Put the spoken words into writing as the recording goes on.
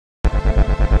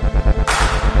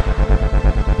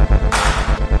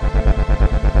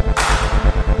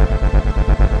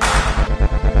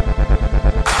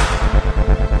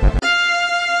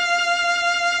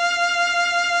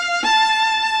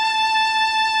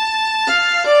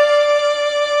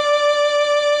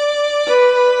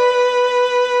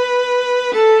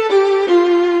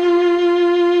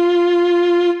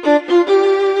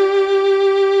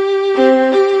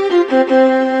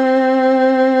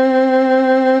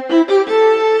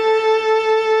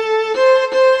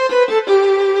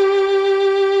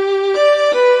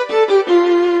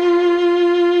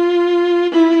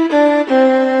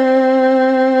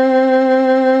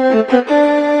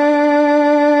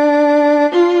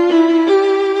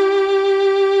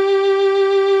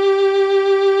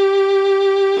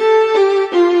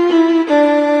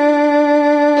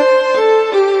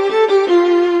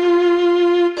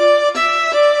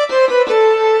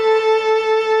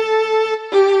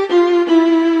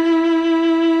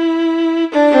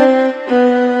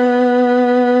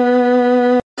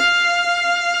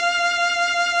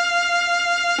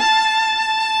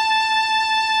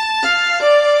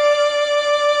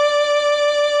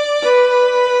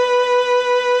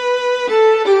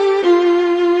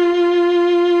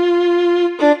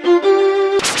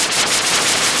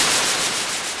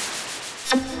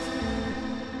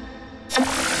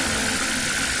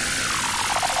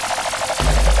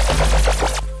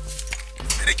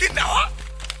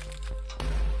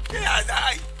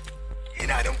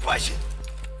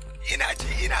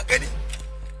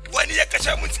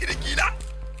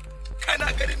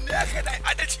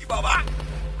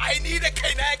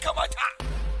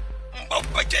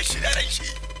kashe shi da ran shi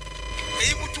ya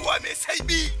yi mutuwa mai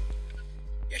saibi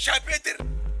ya sha fetur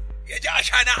ya ji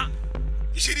ashana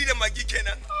gishiri da magi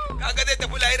kenan kaga zai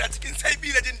tafi lahira cikin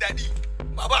saibi da jin daɗi.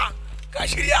 Baba ka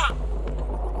shirya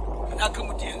kana ka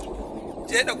mutu yanzu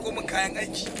je da komin kayan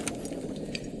aiki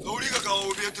sauri ka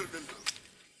kawo fetur din.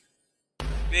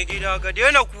 Mai gida ka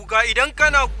daina kuka, idan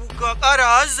kana kuka ƙara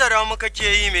hazzara maka ke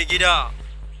yi mai gida.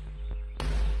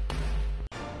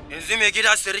 Yanzu mai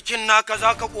gida sirikin naka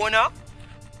za ka ƙona?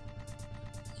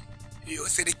 Yo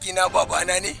siriki na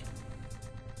babana ne?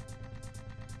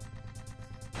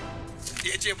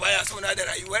 Ya ce baya sona da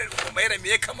rayuwar Umaira, me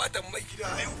ya kamata mai gida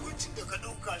a hukuncin da ka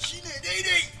ɗauka shine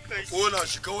daidai. Ƙona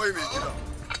shi kawai mai gida.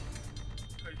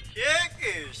 Ka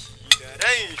sheke shi da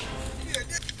ran shi.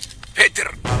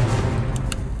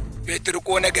 Fetur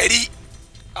ko na gari,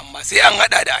 amma sai an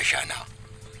haɗa da ashana.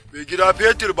 Mai gida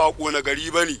fetur ba ƙona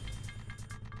gari ba ne.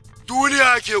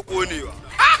 Duniya ke ƙonewa.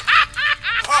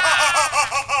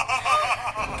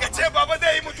 Ka ce baba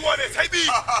zai yi mutuwa mai saibi.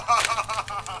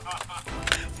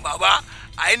 Baba,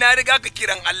 ai na riga ka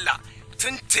kiran Allah.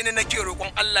 Tuntuni nake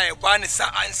roƙon Allah ya bani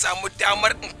sa'a in samu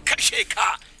damar in kashe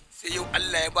ka. Sai yau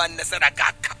Allah ya bani nasara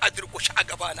ka a durƙushe a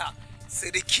gabana.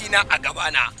 Sirikina a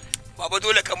gabana. Baba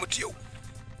dole ka mutu yau.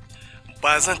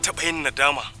 Ba zan taɓa yin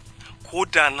nadama ko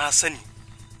da na sani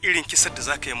irin kisar da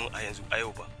za ka yi min a yanzu a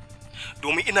yau ba.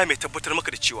 Domin ina mai tabbatar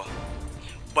maka da cewa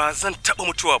ba zan taɓa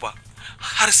mutuwa ba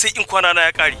har sai in kwana na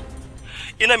ya ƙare.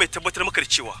 Ina mai tabbatar maka da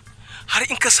cewa har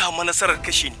in ka samu nasarar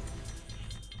kashe ni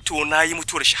to na yi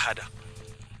mutuwar shahada.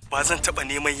 Ba zan taɓa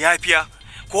neman yafiya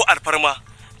ko alfarma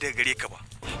daga gare ka ba.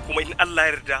 Kuma in Allah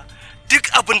ya yarda duk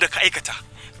abin da ka aikata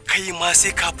kai ma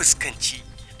sai ka fuskanci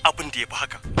abin da ya fi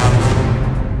haka.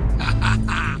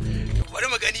 Bari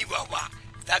mu gani baba,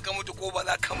 za ka mutu ko ba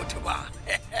za ka mutu ba.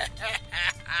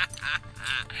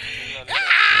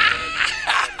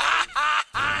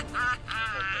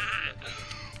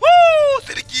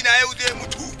 Sarki na yau zai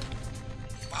mutu.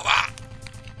 Baba,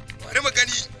 bari mu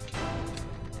gani.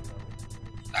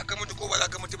 Za ka mutu ko ba za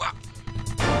ka mutu ba.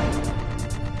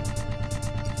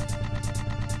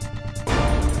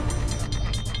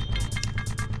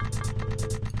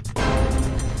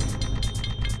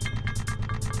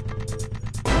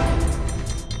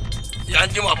 Ya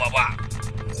jima baba.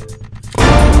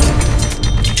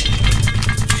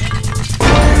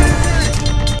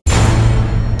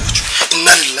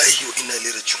 Inna lillahi wa inna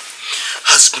ilaihi raji'un.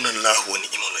 Hasbunallahu wa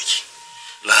ni'mal wakeel.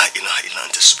 La ilaha illa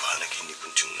anta subhanaka inni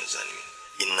kuntu minaz zalimin.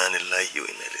 Inna lillahi wa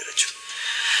inna ilaihi raji'un.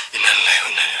 Inna lillahi wa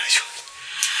inna ilaihi raji'un.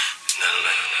 Inna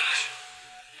lillahi wa inna ilaihi raji'un.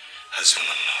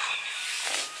 Hasbunallahu wa ni'mal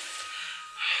wakeel.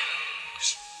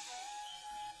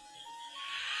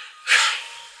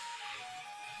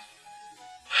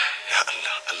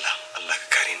 Allah ka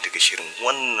kare ni daga shirin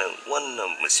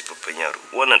wannan masifaffen yaro,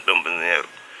 wannan dan banzan yaro.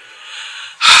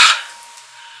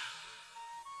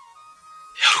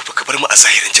 Yaro baka bar mu a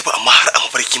zahirance ba, amma har a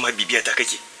mafarki ma bibiya ta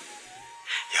kake.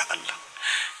 Ya Allah,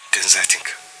 dan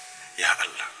zatinka. Ya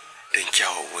Allah, dan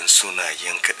kyawawan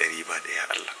sunayenka ɗari ba da ya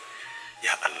Allah.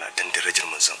 Ya Allah, dan darajar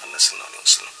manzon Allah sallallahu alaihi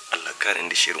wasallam. Allah kare ni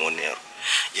da shirin wannan yaro.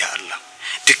 Ya Allah,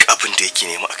 duk abin da yake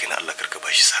nema akai na Allah karka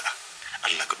bashi sa'a.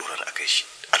 Allah ka dora ni akai shi.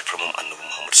 Alfarman annabi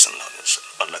Muhammad sallallahu alaihi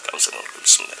wasallam. Allah ka amsa mana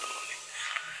bismillahirrahmanirrahim.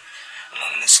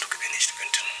 Allahumma nas'aluka bi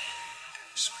najdikantan.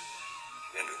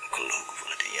 Bismillah. Kullu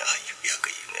kufuna ya hayyu ya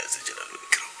qayyum ya zal jalali wal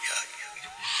ikram ya hayyu ya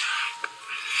qayyum.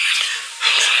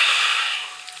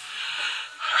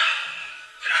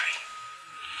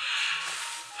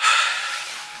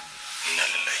 Inna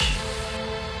lillahi.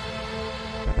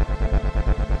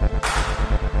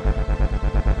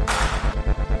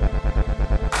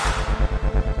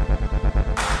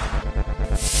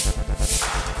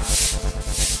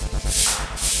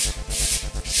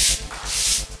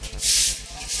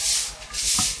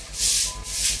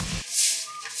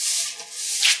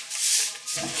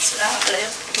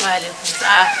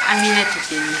 Aminatu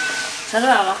ke ne.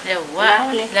 Salawa. Yawwa,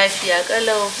 lafiya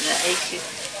kalau da aiki.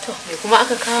 To, me kuma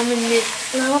aka kawo min ne?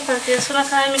 Na mafarki suna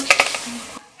kawo miki.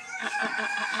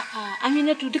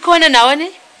 Aminatu duka wannan nawa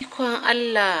ne? Ikon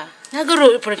Allah. Na ga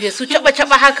farfesu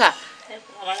caba haka.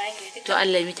 To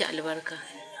Allah ya miki albarka.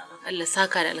 Allah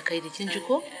saka da alkhairi kin ji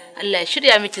ko? Allah ya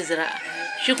shirya miki zira'a.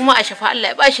 Shi kuma a shafa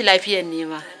Allah ya bashi lafiyar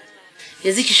nema.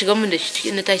 Yanzu ki shiga mun da shi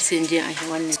cikin na tashi sai in je a shi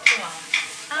wannan.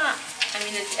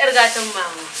 Aminatu yar gatan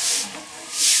mama.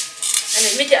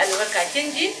 Allah miki albarka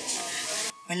kin ji?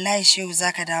 Wallahi Shehu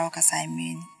zaka dawo ka same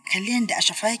ni. Kalli yanda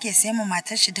Ashafa yake sai mu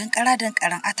matar shi dan karan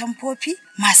atamfofi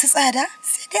masu tsada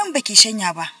sai dai in baki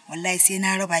shanya ba. Wallahi sai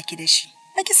na raba ki da shi.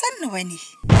 Baki sanni bane.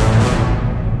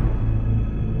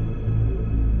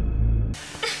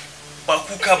 Ba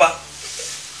kuka ba.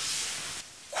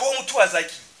 mutuwa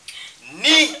zaki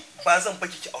ni ba zan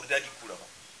baki ki aure dadi kura ba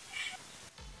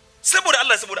saboda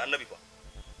Allah saboda annabi ba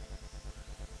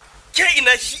ke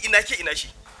ina shi ina ke ina shi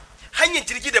hanyar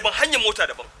jirgi daban hanyar mota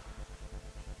daban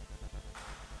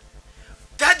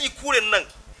dadi kuren nan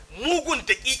mugun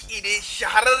daƙiƙi ne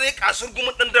shahararre kasur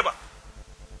gumin dan daba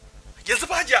yanzu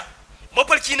fa hajiya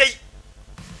mafarki nayi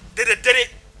da daddare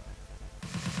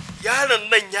yaron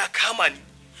nan ya kama ni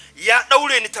ya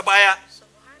daure ni ta baya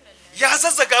ya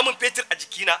zazzaga min fetur a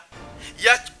jikina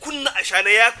ya kunna ashana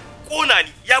ya kona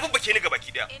ni ya babbake ni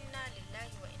gabaki daya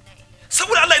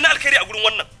saboda Allah ina alkhairi a gurin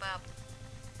wannan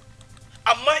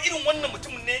amma irin wannan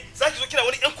mutumin ne zaki zo kina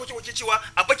wani yan koke cewa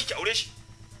a baki ki aure shi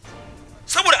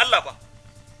saboda Allah ba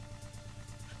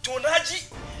to naji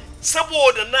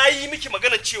saboda nayi miki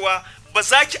magana cewa ba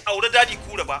za ki aure dadi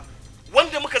kura ba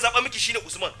wanda muka zaba miki shine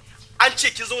Usman an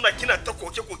ce kin zauna kina ta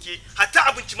koke hatta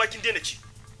abinci ma kin daina ci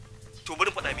to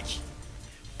bari faɗa miki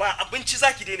ba abinci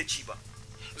zaki daina ci ba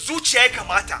zuciya ya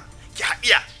kamata ki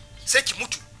haɗiya sai ki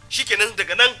mutu shikenan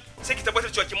daga nan sai ki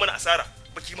tabbatar cewa kin mana asara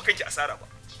baki maka kanki asara ba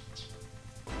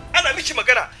ana miki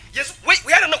magana yanzu wai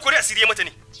yaron nan kore asiri ya mata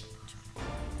ne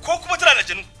ko kuma tana da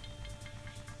jinu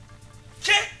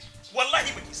ke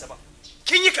wallahi baki isa ba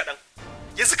kin yi kaɗan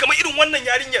yanzu kamar irin wannan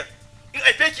yarinyar in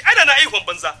aife ki ana na aihuwan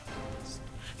banza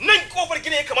nan kofar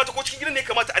gina ya kamata ko cikin gidan ne ya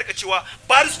kamata a rika cewa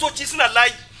baristoci suna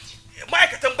layi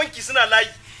ma'aikatan banki suna layi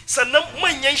sannan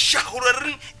manyan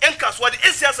shahararrun 'yan kasuwa da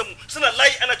 'yan siyasa mu suna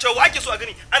layi ana cewa wa ake so a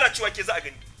gani ana cewa ke za a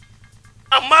gani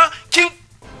amma kin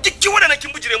waɗannan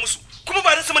kin bijire musu kuma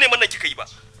ba da sama neman nan kika yi ba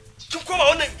kin koma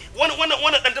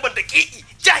wannan dan daban da keki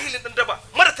jahilin dan daba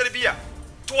mara tarbiyya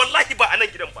to wallahi ba a nan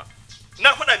gidan ba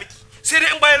na faɗa miki sai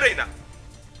dai in bayan raina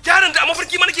yaron da a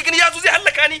mafarki mana ke gani ya zo zai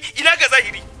hallaka ni ina ga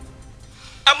zahiri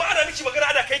amma ana miki magana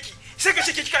ana kai ki sai ka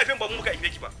ce kika haifin ba mu muka haife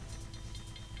ki ba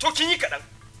to kin yi kaɗan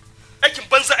aikin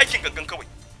banza aikin gangan kawai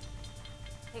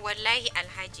wallahi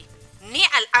alhaji ni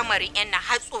al'amarin yan na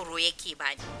har tsoro yake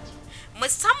bani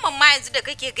musamman ma yanzu da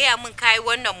kake gaya min kai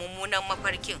wannan mummunan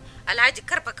mafarkin alhaji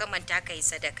karfa ka manta kai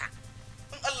sadaka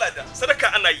in Allah da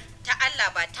sadaka ana yi ta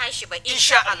Allah ba tashi ba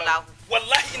insha Allah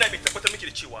wallahi ina bai tabbatar miki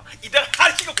da cewa idan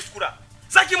har kika kuskura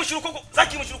zaki mu shiru ko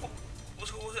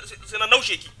sai na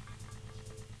naushe ki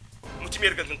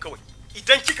mutumiyar gangan kawai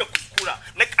idan kika kuskura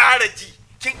na ƙara ji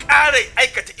kin ƙara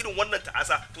aikata irin wannan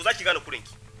ta'asa to zaki gane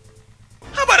kurinki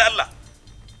haba da Allah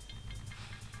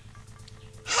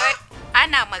wai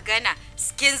ana magana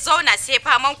kin zauna sai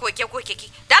faman koke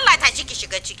ki dalla ta ki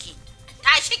shiga ciki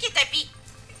tashi ki tafi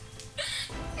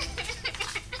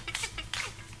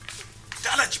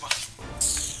da Allah ji ba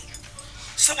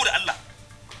saboda Allah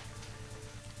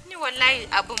ni wallahi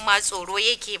abin ma tsoro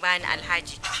yake bani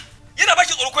alhaji yana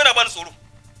baki tsoro ko yana bani tsoro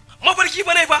mafarki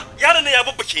ba ne fa yaron nan ya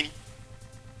babbake ni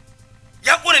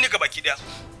ya kone ni gabaki daya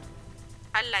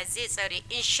Allah zai tsare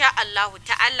insha Allah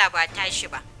ta Allah ba tashi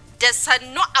ba da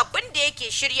sannu abin da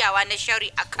yake shiryawa na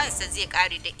shari a kansa zai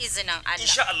kare da izinin Allah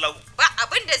insha Allah ba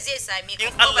abin da zai same ka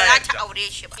ba za ta aure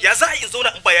shi ba ya za a in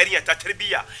zauna in ba yarinya ta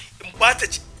tarbiyya in ba ta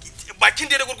bakin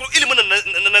da ya gurguru ilimin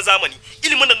na zamani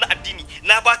ilimin na addini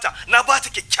na bata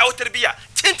kyakkyawar tarbiyya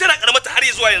tun tana karamata har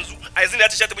zuwa yanzu a yanzu ne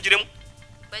ta sha ta bijire mu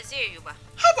ba zai yi ba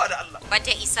haba da Allah ba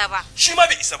ta isa ba shi ma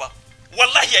bai isa ba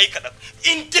wallahi yayi kadan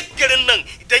in duk garin nan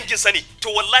dangin sa ne to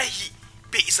wallahi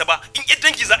bai isa ba in yar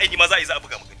dangi za a yi ni ma za a yi za a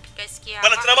buga maka gaskiya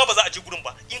balantana ma ba za a je gurin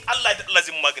ba in Allah da Allah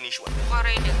zai mu maganin shi wannan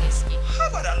kwarai da gaske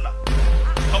haba da Allah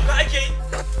hauka ake yi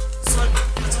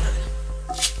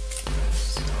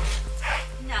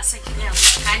ina son ki gaya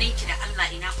tsakanin ki da Allah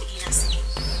ina kuɗi na sani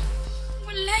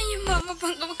wallahi mama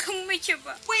ban ɗaukan miki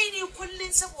ba wai ne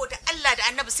kullun saboda Allah da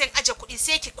Annabi sai aje kuɗi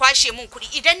sai ki kwashe min kuɗi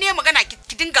idan ne magana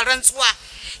ki dinga rantsuwa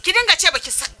ki dinga ce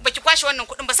baki kwashe wannan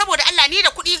kuɗin ba saboda Allah ni da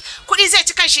kuɗi zai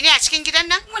ci kanshi ne a cikin gidan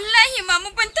nan wallahi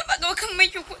mama ban taba ɗaukan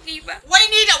miki kuɗi ba wai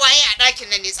ni da waye a ɗakin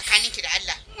nan ne tsakaninki da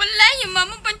Allah wallahi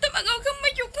mama ban taba ɗaukan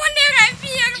miki ko naira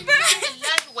biyar ba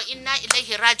wallahi wa inna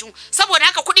ilaihi raji'un saboda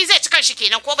haka kuɗi zai ci kanshi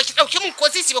kenan ko baki ɗauki min ko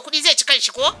sisi ba kuɗi zai ci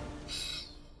kanshi ko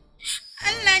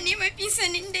Allah ne mafi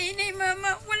sanin daidai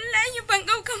mama wallahi ban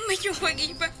ɗaukan miki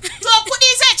kuɗi ba to kuɗi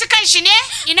zai ci kanshi ne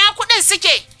ina kuɗin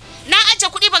suke na aje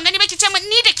kuɗi ban gani ba ki ce min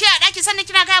ni da ke a ɗaki sannan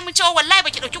kina gaya min cewa wallahi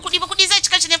baki ɗauki kuɗi ba kuɗi zai ci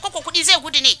kanshi ne koko kuɗi zai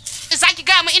gudu ne za ki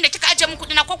gaya min inda kika aje min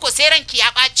kuɗi na koko sai ranki ya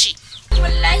ɓaci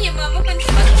wallahi mama ban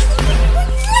taɓa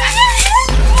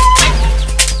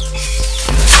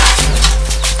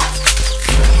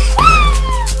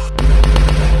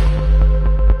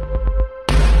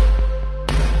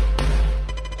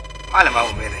Malama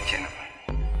Umaira kenan.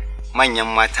 Manyan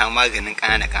mata maganin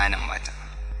ƙananan mata.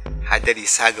 Hadari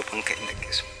sagafinka inda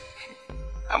ke so.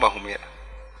 Aba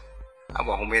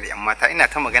Humaira yan mata ina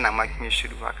ta magana ma kin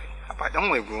shiru haka. Haba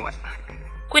dan wai goma.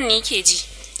 Kunni ke ji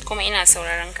kuma ina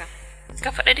sauraron ka.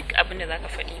 Ka faɗa duk abin da zaka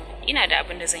faɗi. Ina da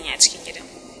abin da zan yi a cikin gidan.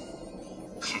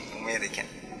 Umaira ken.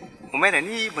 Umaira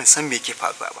ni ban san me ke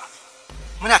faruwa ba.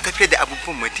 Muna tafiyar da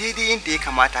abubuwan mu daidai yadda ya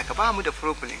kamata ka ba mu da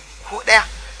problem ko daya.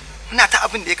 Muna ta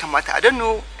abin da ya kamata a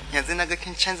danno yanzu naga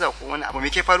kin canza ko wani abu me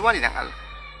ke faruwa ne dan Allah.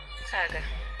 Kaga.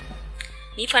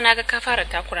 Ni fa naga ka fara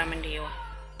takura min da yawa.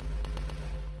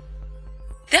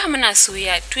 Da muna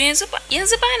soyayya to yanzu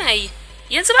ba na yi.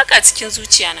 Yanzu baka cikin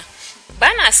zuciya na.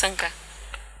 Ba na son ka.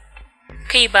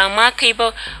 Kai ba ma kai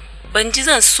ba ban ji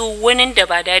zan so wani da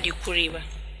ba dadi kure ba.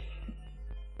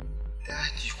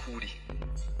 Dadi kure.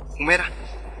 Umaira,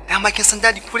 dama kin san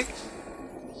dadi kure?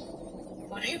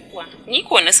 Kwarai kuwa, ni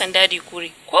ko na san dadi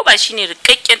kure. Ko ba shine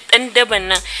rikakken dan daban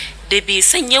nan da bai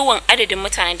san yawan adadin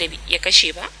mutanen da ya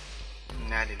kashe ba?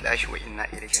 Inna lillahi wa inna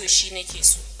ilaihi raji'un. To shi nake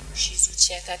so. Shi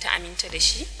zuciyata ta aminta da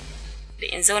shi da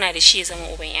in zauna da shi ya zama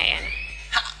uban yayana.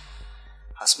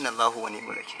 Hasbunallahu wa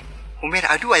ni'mal wakeel. Umaira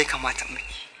addu'a ya kamata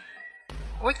miki.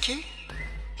 Okay.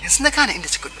 Yanzu na gane inda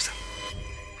kika dusa.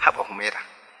 Haba Umaira.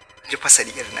 Ji fasali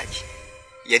irin naki.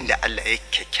 Yanda Allah ya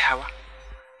kyakkyawa.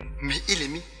 Mai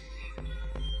ilimi.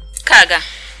 Kaga.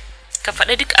 Ka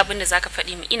faɗa duk abin da zaka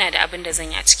faɗi mu ina da abin da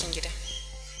zan yi a cikin gida.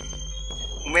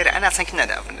 Umaira ana san kina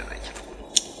da abin da zaki.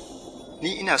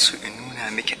 Ni ina so in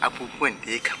nuna miki abubuwan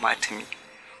da ya kamata mi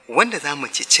wanda za mu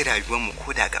ci rayuwar mu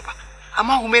koda gaba.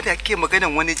 Amma Umaira kike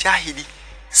maganan wani jahili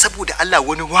saboda Allah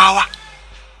wani wawa.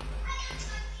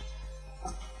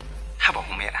 Haba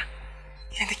Umaira.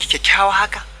 Yanda kike kyakkyawa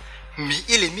haka. Mai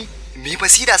ilimi, mai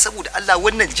basira saboda Allah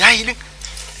wannan jahilin.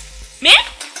 Me?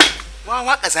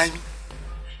 Wawa kazami.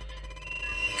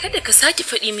 Kada ka saki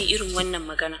faɗi min irin wannan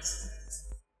magana.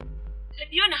 Ka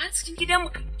biyo ni har cikin gidanmu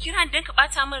ka kira dan ka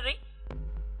bata min rai.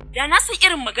 Da na san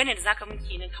irin maganar da zaka min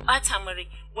kenan ka bata min rai.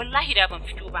 Wallahi da ban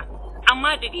fito ba.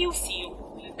 Amma da yau siyo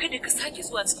kada ka sake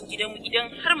zuwa cikin gidanmu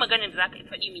idan har maganar da zaka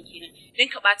faɗi min kenan dan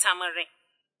ka bata min rai.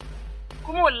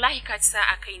 Kuma wallahi ka ci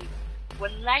sa'a kai ne.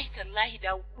 Wallahi tallahi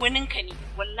da waninka ne.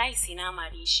 Wallahi sai na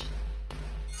mare shi.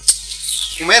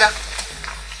 Umaira.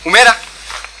 Umaira.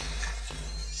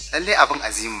 Lalle abin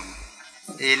azimu.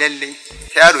 Lalle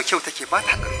ta yaro kyau take ba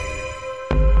ta ƙarfi.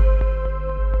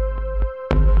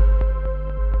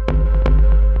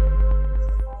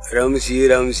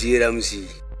 Ramsi.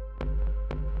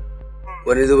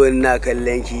 Wani zubin na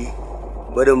kallon ki,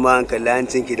 barin ma an kalli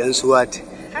hancinki don SWAT.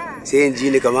 Sai in ji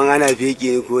ni kaman ana feke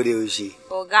ni ko da yaushe.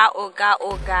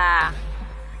 Oga.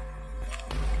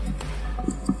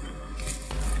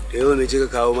 Da yau me kika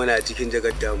kawo mana a cikin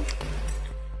jakarta mu?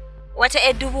 Wata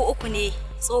 3,000 ne,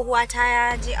 tsohuwa ta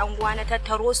ya je anguwa na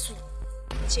tattaro su.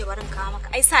 Ce barin kawo maka,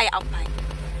 ai sa yi amfani.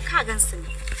 Ka gansu ne.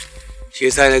 Shi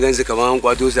yasa na gansu kaman an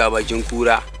kwato su a bakin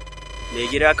kura. Mai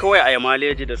gida kawai a yi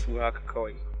maleji da su haka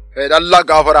kawai. Kai dan Allah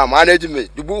gafara maneji mai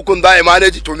 3,000 za a yi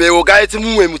maneji to me woga ya ci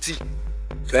mun wai muti.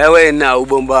 To ai wayan na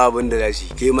abubuwan ba abin da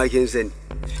zasu kai ma kin sani.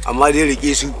 Amma dai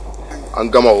rike su. An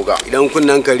gama woga. Idan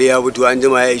kunnan kare ya fito an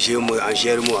jima ya ishe mu an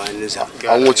shayar mu a hannunsa.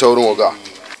 An wuce wurin woga.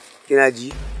 Kina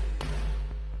ji?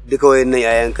 Duka wayannan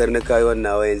yayan karnuka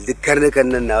wannan wayan duk karnukan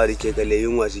nan nawa da ke kalle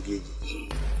yunwa suke ji.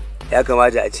 Ya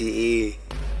kamata a ce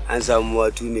an samu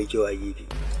watu mai kyau a gefe.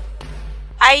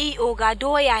 Ai oga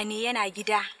doya ne yana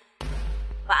gida.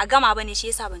 Ba a gama bane shi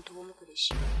yasa ban tuwo muku da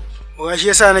shi. Oga shi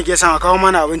yasa nake son a kawo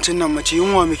mana abincin nan mu ci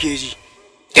yunwa muke ji.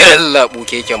 Allah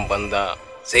bukeken banza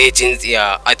sai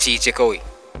tsiya a ci kawai.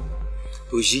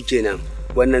 To shikenan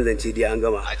wannan zance dai an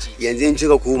gama. Yanzu in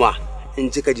cika koma in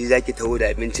cika ji zaki taho da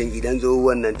abincin idan zo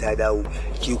wannan ta dawo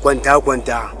ki kwanta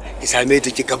ki same ta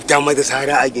ki kafta mata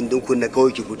sara a gindin kunna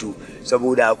kawai ki fito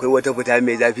saboda akwai wata fita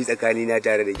mai zafi tsakani na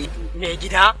tare da ki. Me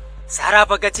gida sara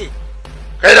fa kace.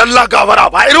 Kai dan Allah gafara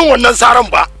ba irin wannan saran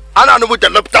ba. Ana nubu da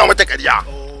lafta mata ƙarya.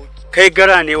 Kai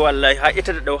gara ne wallahi ha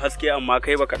ita da dau haske amma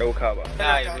kai baka dauka ba.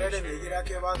 Tare da mai gida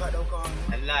kai baka dauka.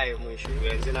 Allah ya mun shi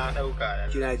yanzu na dauka.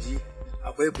 Kina ji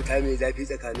akwai fita mai zafi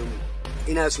tsakanin mu.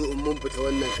 Ina so in mun fita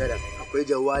wannan karan akwai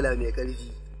jawala mai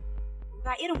karfi.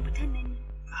 Ba irin fitan nan ne.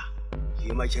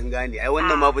 Ki ma kin gane ai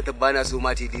wannan ma fitar bana so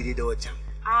ma ta daidai da waccan.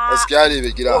 Gaskiya ne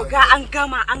mai gida. Oga an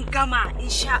gama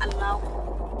insha Allah.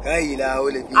 Kai la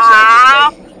hawla fi sabilillah.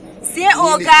 Sai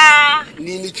oga.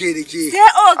 Ni nike da ke. Sai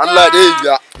oga. Allah dai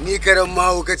biya. Ni karan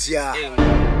mahaukaciya.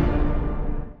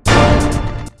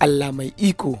 Allah mai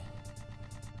iko.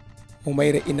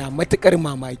 Umaira ina matukar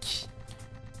mamaki.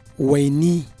 Wai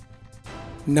ni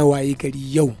na wayi gari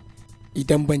yau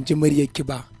idan ban ji muryarki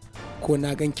ba ko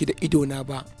na ganki da idona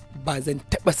ba zan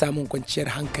taɓa samun kwanciyar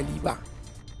hankali ba.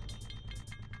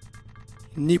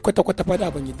 Ni kwata-kwata fada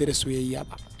ban yi da soyayya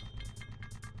ba.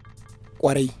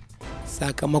 Kwarai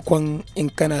sakamakon in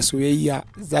kana soyayya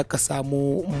za ka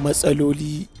samu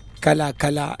matsaloli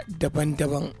kala-kala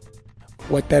daban-daban.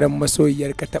 Wataran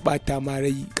masoyiyar ka taɓa ta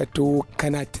rai ka to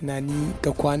kana tunani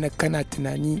ka kwana kana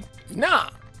tunani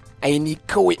na aini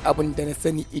kawai abin da na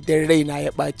sani idan raina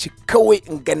ya ɓaci kawai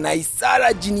in ga na yi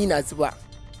tsara jini na zuba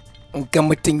in ga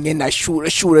mutum yana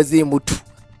shure-shure zai mutu.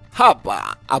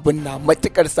 Haba abin na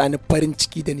matukar sani farin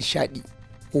ciki da nishaɗi.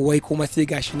 Wai kuma sai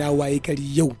gashi na waye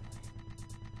gari yau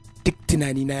duk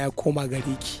tunanina ya koma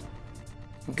gare ki.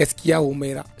 Gaskiya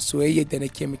Humaira, soyayyar da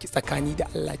nake miki tsakani da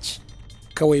Allah ce,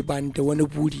 kawai bani da wani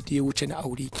buri da ya wuce na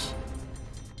aure ki.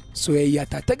 Soyayya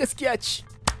ta gaskiya ce.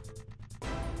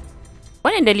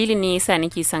 Wannan dalilin ne yasa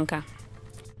nake son ka,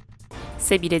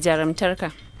 saboda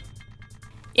jarumtarka.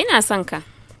 Ina son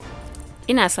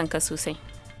ka sosai,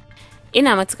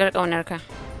 ina matukar ƙaunar ka,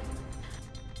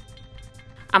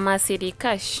 amma sai dai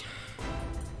kash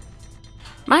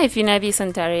mahaifina bai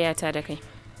son tarayyata da kai.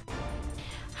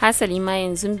 Hasali ma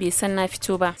yanzu bai san na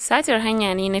fito ba, satar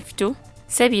hanya ne na fito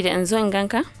saboda in zo in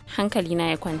ganka hankalina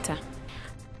ya kwanta.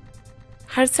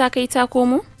 Har ta kai ta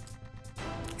komo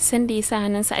sanda ya sa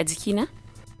hannunsa a jikina,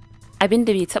 abin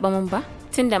da bai taba min ba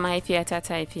tun da mahaifiyata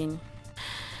ta haife ni.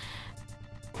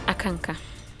 A kanka.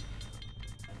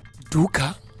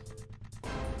 Duka?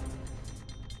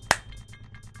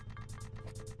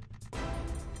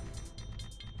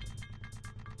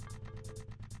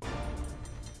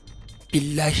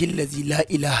 Billahi lazi la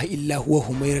ilaha illa huwa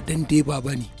Humaira dan dai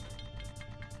baba ne.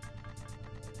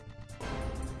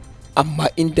 Amma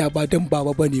inda ba dan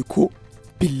baba bane ko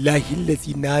billahi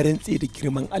lazi na rantse da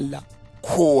girman Allah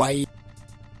kowaye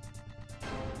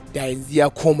da yanzu ya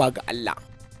koma ga Allah.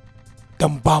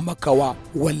 Dan ba makawa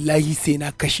wallahi sai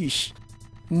na kashe shi.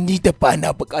 Ni da ba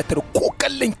na bukatar ko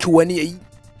kallon ki wani yayi.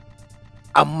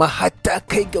 Amma hatta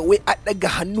kai ga wai a daga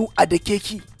hannu a dake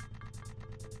ki.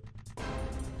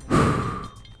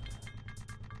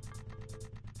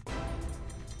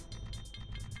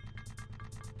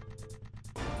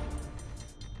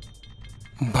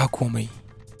 Ba komai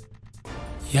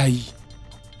yayi,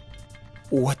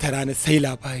 wata rana sai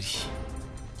labari,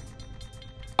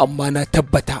 amma na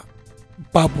tabbata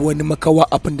babu wani makawa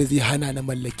abin da zai hana na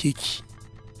mallake ki.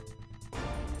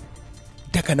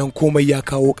 Daga nan komai ya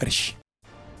kawo ƙarshe.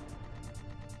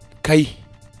 Kai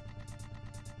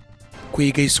ku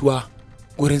yi gaisuwa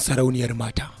gurin sarauniyar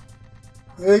mata.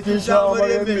 Kin sha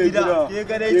amaryar mai gida, ke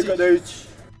kadai ci.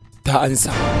 Ta ansa.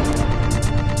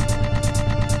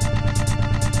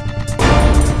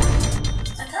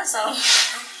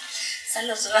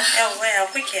 Sannan zuwa. Yawwa ya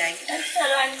kuke a gida?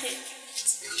 Sannan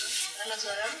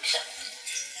zuwa.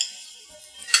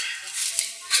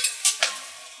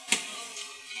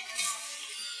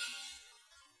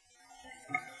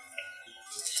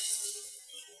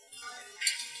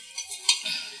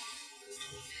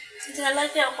 Tana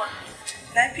lafiya kwa?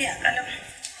 Lafiya kalau.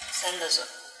 Sannan zuwa.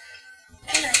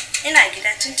 Ina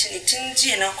gida tun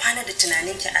jiya na kwana da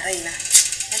tunaninki a raina.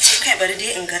 Na ce kai bari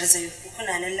dai in garzayo.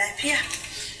 Kuna nan lafiya?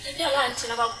 Lafiya ba anti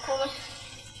na babu komai.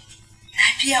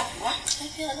 Lafiya kuwa?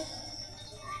 Lafiya ne.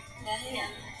 Lafiya.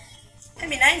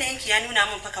 Amina yanki ya nuna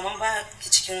min fa kaman ba ki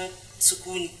cikin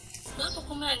sukuni. Babu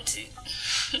kuma anti.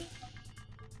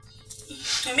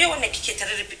 To me wannan kike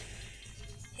tararrabe?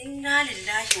 Inna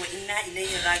lillahi wa inna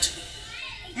ilaihi raji'un.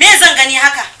 Me zan gani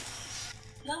haka?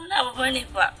 Na wani abu bane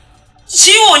ba.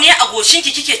 Ciwo ne a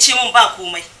goshinki kike ce min ba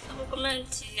komai. Kuma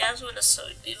anti ya zo da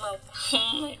sauki ba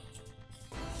komai.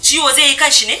 Ciwo zai yi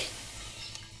kanshi ne?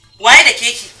 Waye da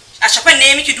keki? A shafan ne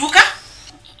ya miki duka?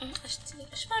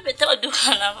 Ashfa bai taba duka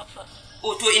na ba fa.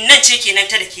 O to innan ce kenan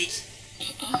ta da keki.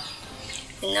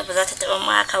 Inna ba za ta taba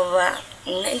ma haka ba.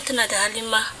 Inna in tana da halin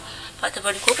ma ba ta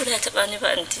bari ko kuda ya taba ni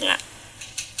ba antina.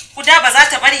 Kuda ba za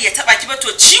ta bari ya taba ki ba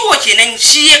to ciwo kenan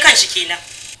shi ya kanshi kenan.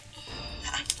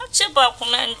 A ce ba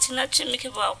kuma antina ce miki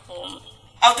ba komai.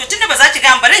 A to tunda ba za ki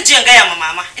ga barin jiyan gaya ma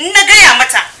mama. In na gaya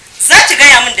mata za ki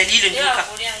gaya min dalilin duka.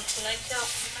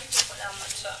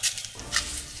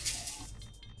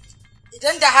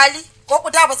 Idan da hali ko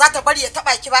kuda ba za ta bari ya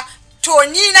taba ki ba, to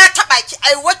ni na taba ki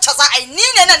ai wacce za a yi ni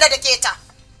ne nan da keta.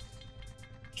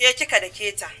 Ke kika da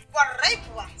keta. Warai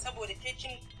kuwa saboda ke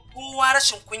kin kowa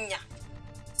rashin kunya.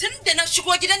 Tunda na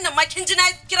shigo gidan nan ma kin ji na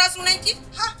kira sunanki?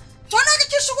 Ha? To na ga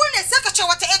kin shigo ne sai ka ce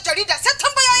wata yar jarida sai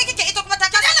tambayoyi kike ita kuma ta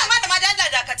ka dana ma da Allah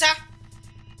dakata.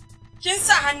 Kin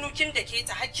sa hannu kin da ke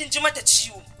ta har kin ji mata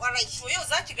ciwo. Warai. To yau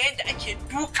zaki ga yadda ake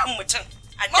dukan mutum.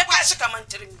 A daka shi kaman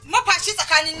turmi. Mafashi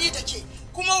tsakanin ni da ke.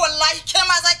 Kuma wallahi ke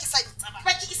ma zaki sani.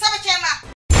 Baki isa ba ke ma.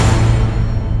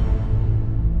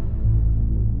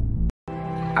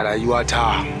 A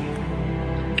rayuwata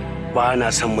ba na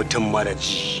son mutum mara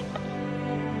ji.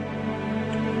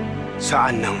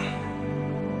 sa'an nan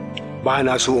ba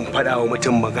na so in faɗa wa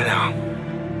mutum magana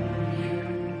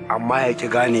amma ya ki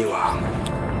ganewa,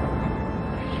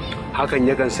 hakan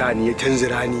yakan sa ni ya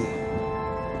tanzira ni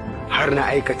har na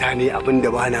aikata ne abin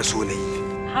da ba na so na yi.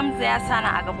 Hamza ya sa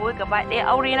na a gaba gaba ɗaya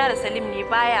aure na da Salim ne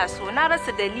baya so, na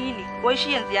rasa dalili wai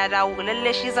shi yanzu ya dawo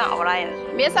lalle shi zan aura yanzu.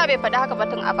 Me yasa bai faɗi haka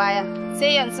batun a baya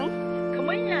sai yanzu?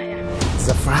 Kamar yaya?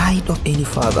 The pride of any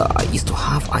father is to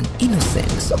have an innocent,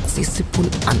 successful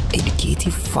and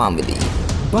educative family.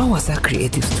 Bawasa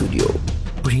Creative Studio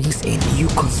brings a new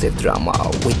concept drama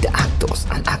with the actors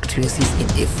and actresses in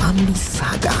a family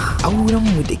saga. Auren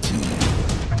mu da ke.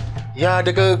 Ya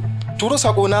daga turo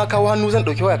sako na kawo hannu zan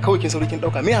dauki waya kawai kin sauri kin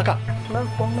dauka me haka? Ban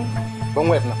komai. Ban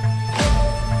wayar nan.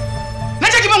 Na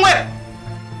ce ki ban wayar.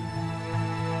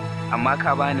 Amma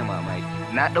ka bani mamaki.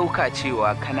 Na dauka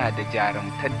cewa kana da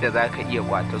jarumtar da zaka iya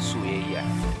kwata soyayya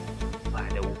ba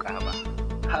da wuka ba.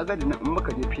 Kaga da in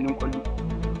muka je filin kwallo.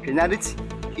 Penalty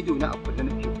ido na akwai da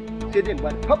nake. Sai dai ba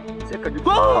hop sai ka ji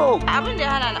go. Abin da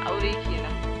ya hana na aure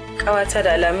kenan. Kawata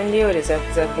da alamun da yau da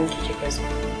zafin ki kika zo.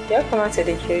 Ya kamata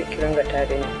da ki ringa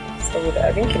tare ni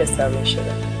saboda abinki da sabon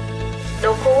shiga.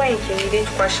 Dauko wayan ki ne dai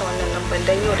ki kwashe wannan lambar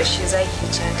dan yau da shi zaki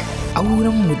chat.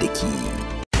 Auren mu da ke.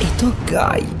 A tough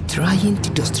guy trying to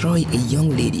destroy a young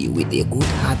lady with a good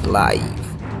heart life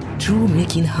through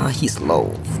making her his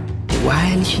love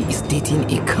while she is dating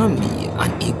a calmly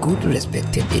and a good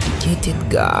respected educated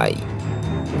guy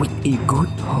with a good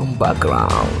home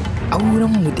background. Auren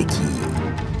mu da ke.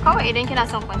 Kawai idan kina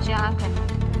son kwanciyar hankali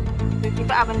to ki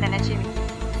bi abin da na ce miki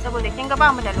saboda kin ga ba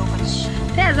mu da lokaci.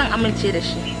 Ta yaya zan amince da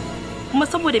shi? Kuma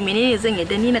saboda menene zan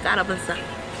yarda ni na ƙara bin sa?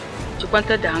 Ki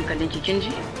kwantar da hankalinki kin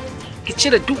ji? Ki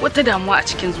cire duk wata damuwa a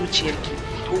cikin zuciyarki.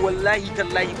 To wallahi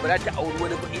tallahi ba za ta auri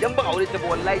wani ba idan ba aure ta ba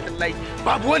wallahi tallahi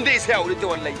babu wanda ya sai aure ta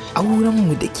wallahi. Auren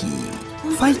mu da ke.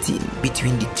 Fighting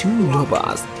between the two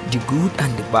lovers, the good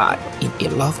and the bad in a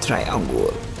love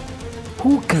triangle.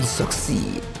 Who can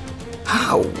succeed?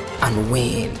 How and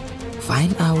when?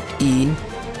 Find out in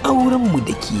Auren mu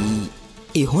da ke.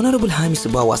 A Honorable Hamisu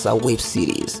Bawasa web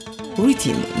series.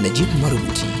 Written Najib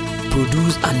Marubuci.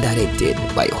 Produced and directed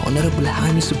by Honorable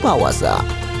Hamisu Bawasa.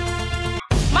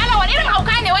 Malam wani irin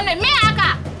hauka ne wannan me haka?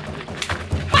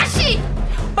 Bashi!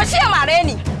 Bashi ya mare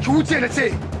ni. Ki wuce na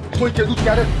ce, ko ke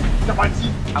zuciya da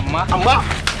fanci. Amma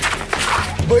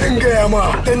bari in gaya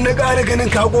ma dan na ƙara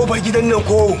ganin ka kofar gidan nan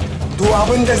ko to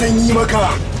abin da zan yi maka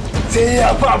sai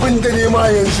ya fi abin da nema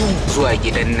yanzu. Zuwa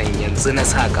gidan nan yanzu na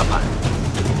sa gaba.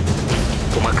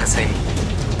 Kuma ka sani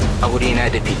aure na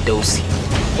da Firdausi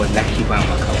wallahi ba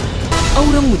makawa.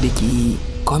 Auren mu da ke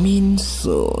coming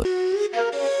soon.